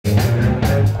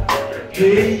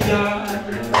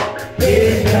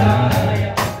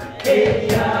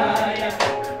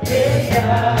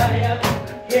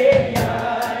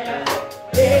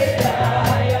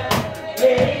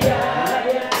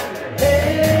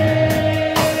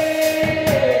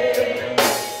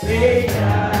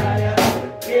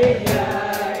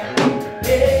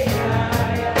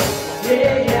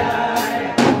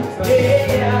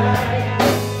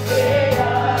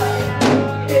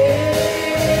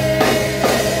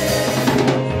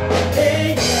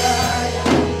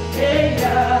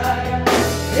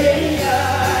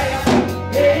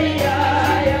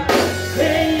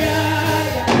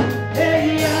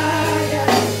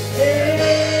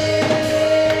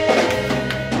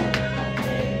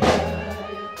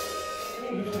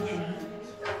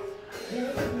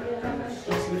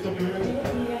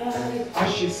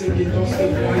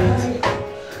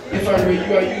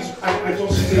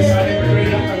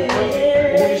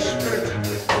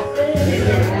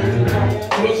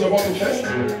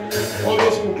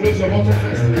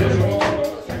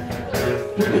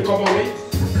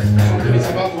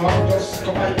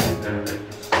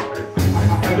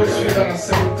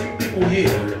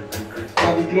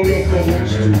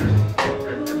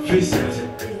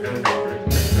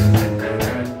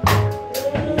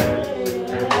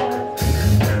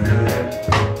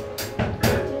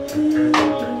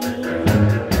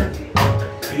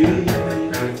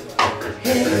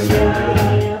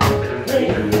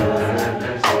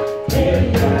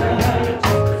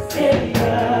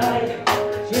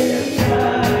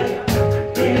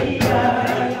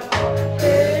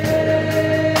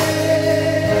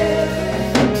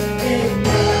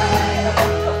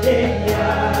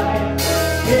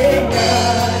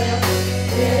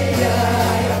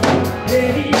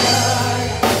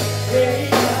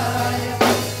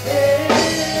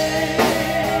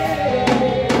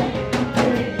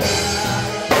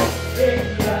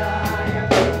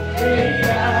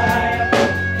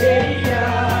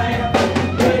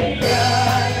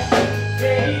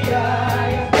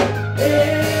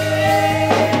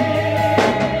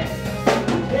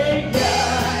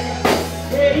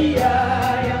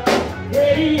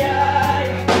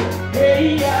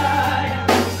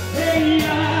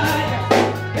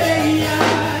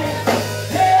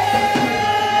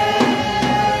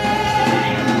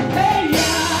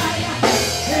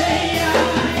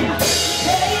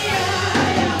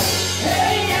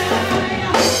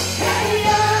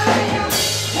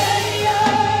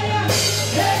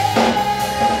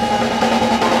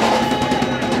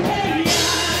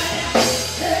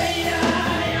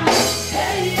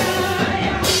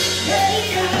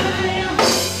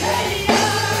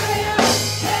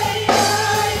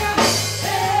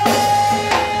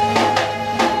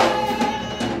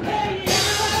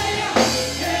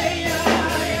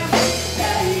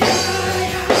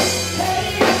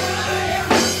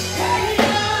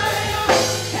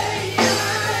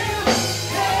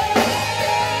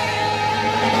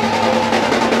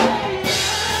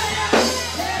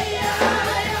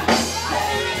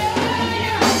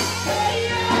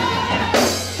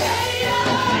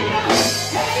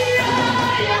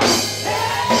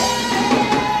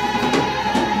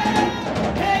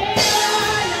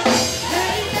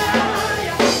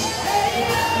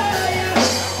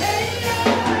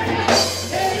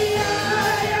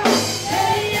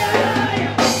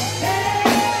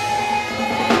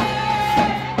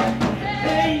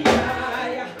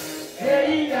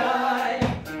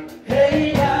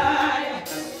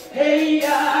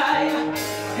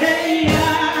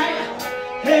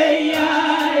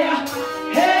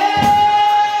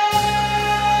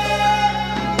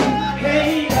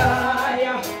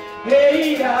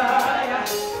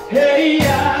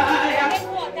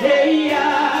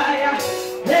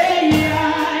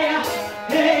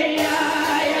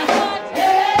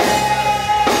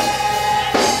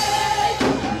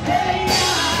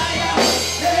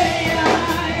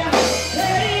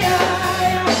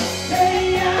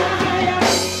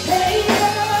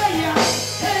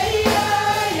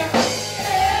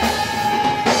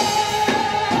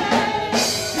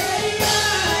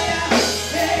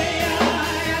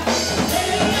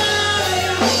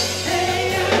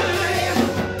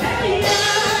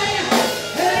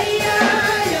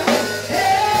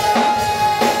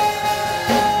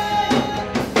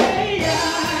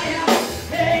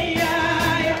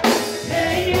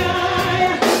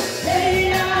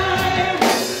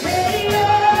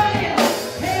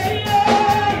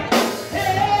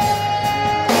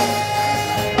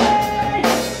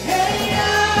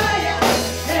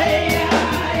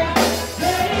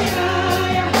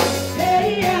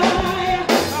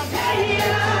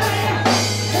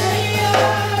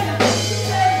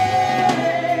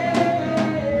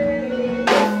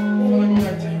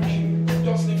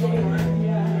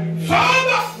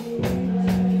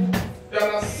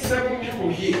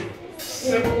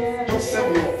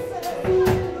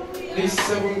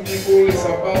people is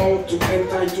about to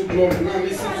enter into glory. Now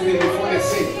listen to me before they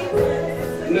sing.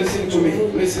 Listen to me,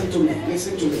 listen to me,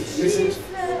 listen to me, listen to me.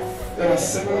 There are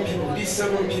 7 people. These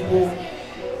 7 people,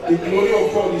 the glory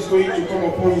of God is going to come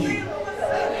upon you.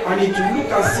 And it will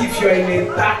look as if you are in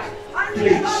a dark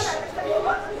place.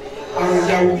 And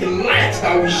there will be light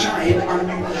that will shine and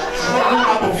you will draw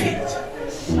out of it.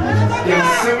 There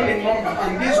are 7 in number,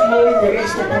 and this glory will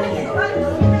rest upon you.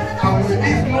 And when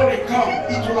this glory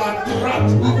comes, it will attract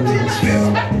good things.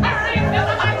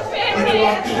 It will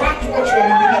attract what you are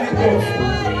believing God for.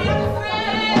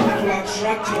 It will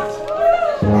attract it.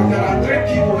 And there are 3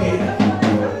 people here.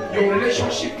 Your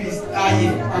relationship is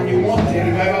dying and you want a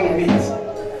revival on it.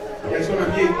 There's going to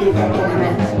be a total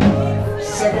turnaround.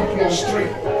 7 plus 3.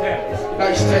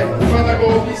 That's 10. Father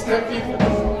God, these 10 people,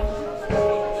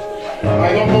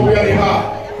 I don't know where they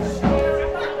are.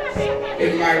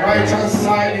 In my right hand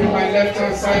side, in my left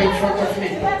hand side, in front of me.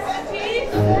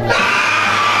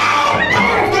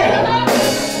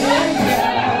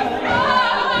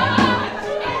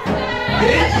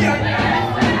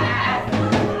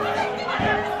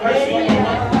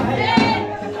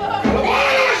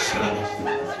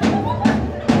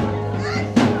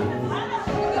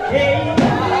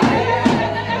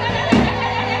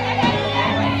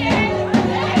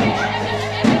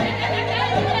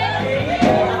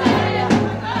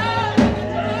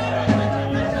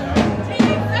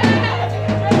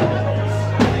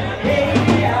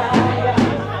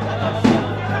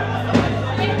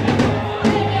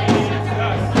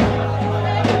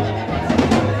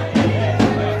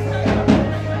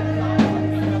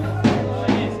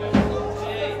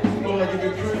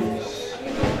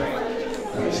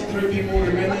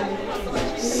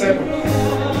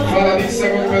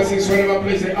 Wherever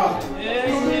place they are.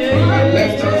 In my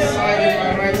left hand side, in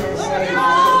my right hand side, in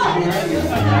behind you.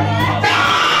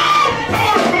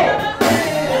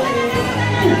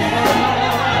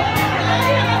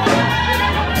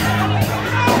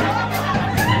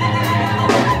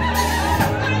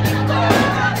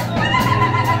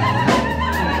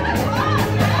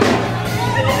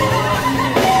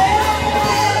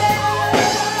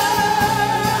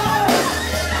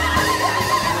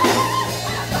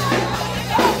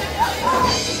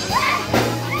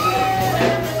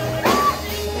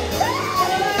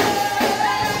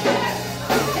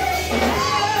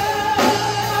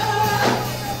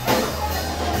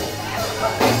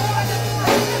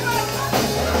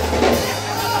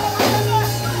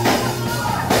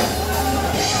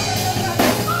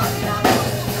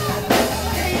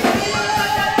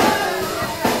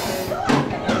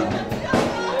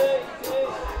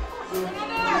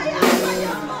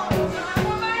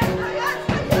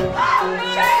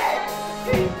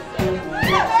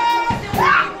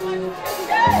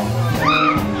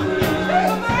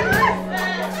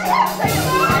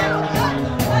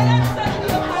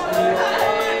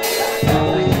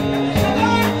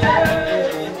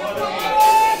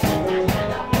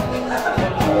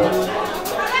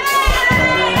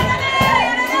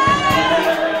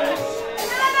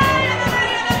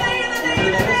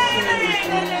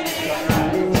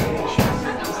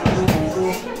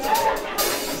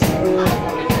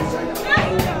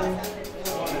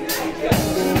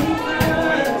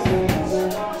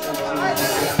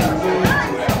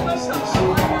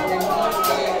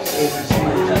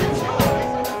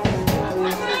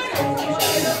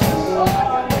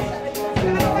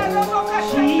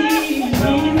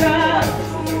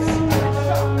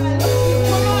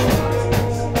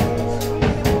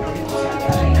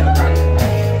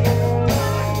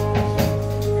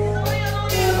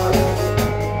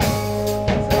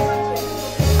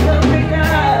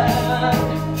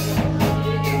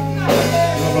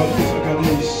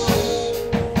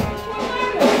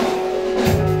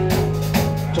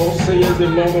 Says the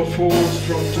Lord of hosts,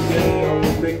 from today I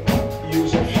will make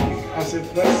use of you as a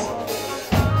vessel,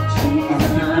 and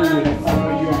people will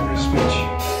honor you and respect you.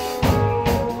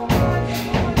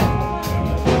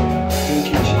 Thank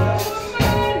you,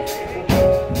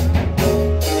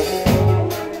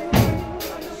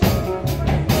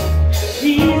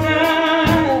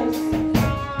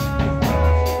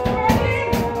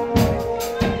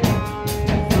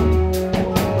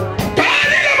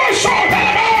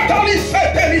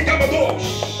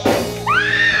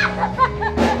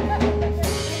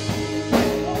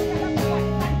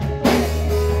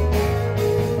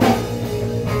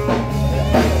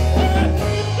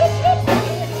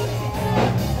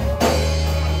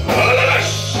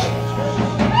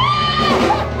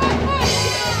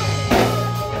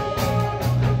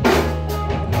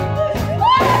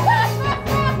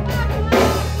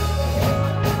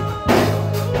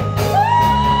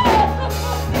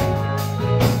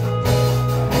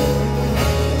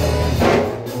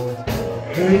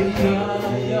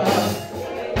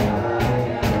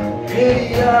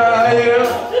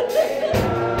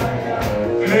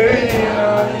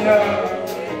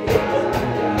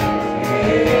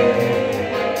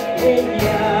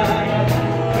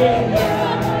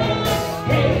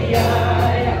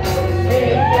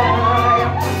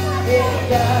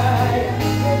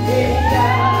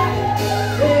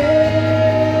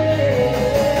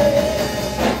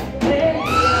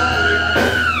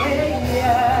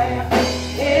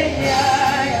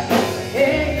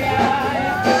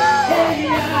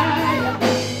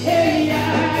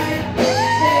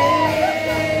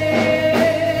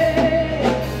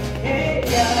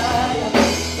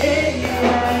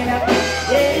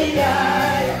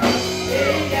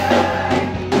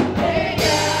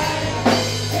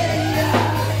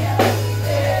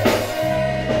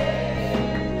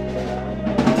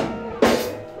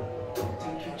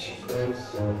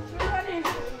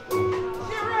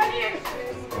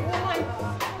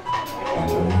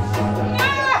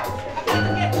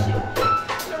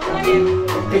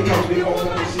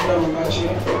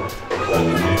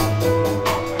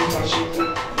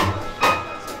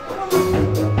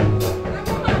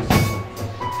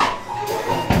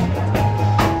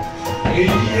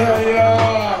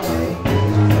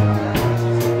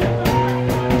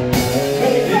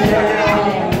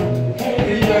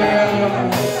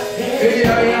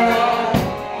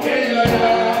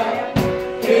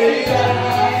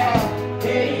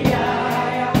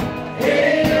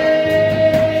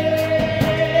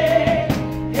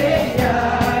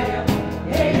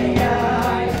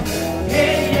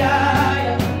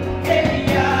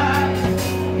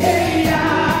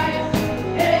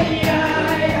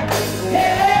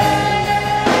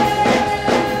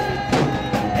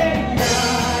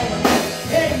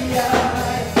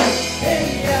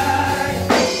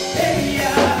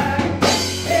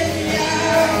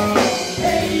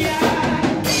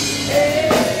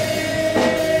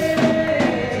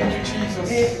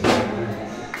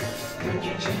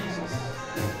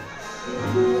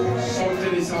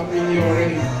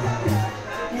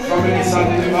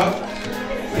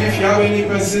 If you have any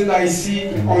person that I see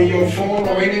on your phone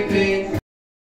or anything,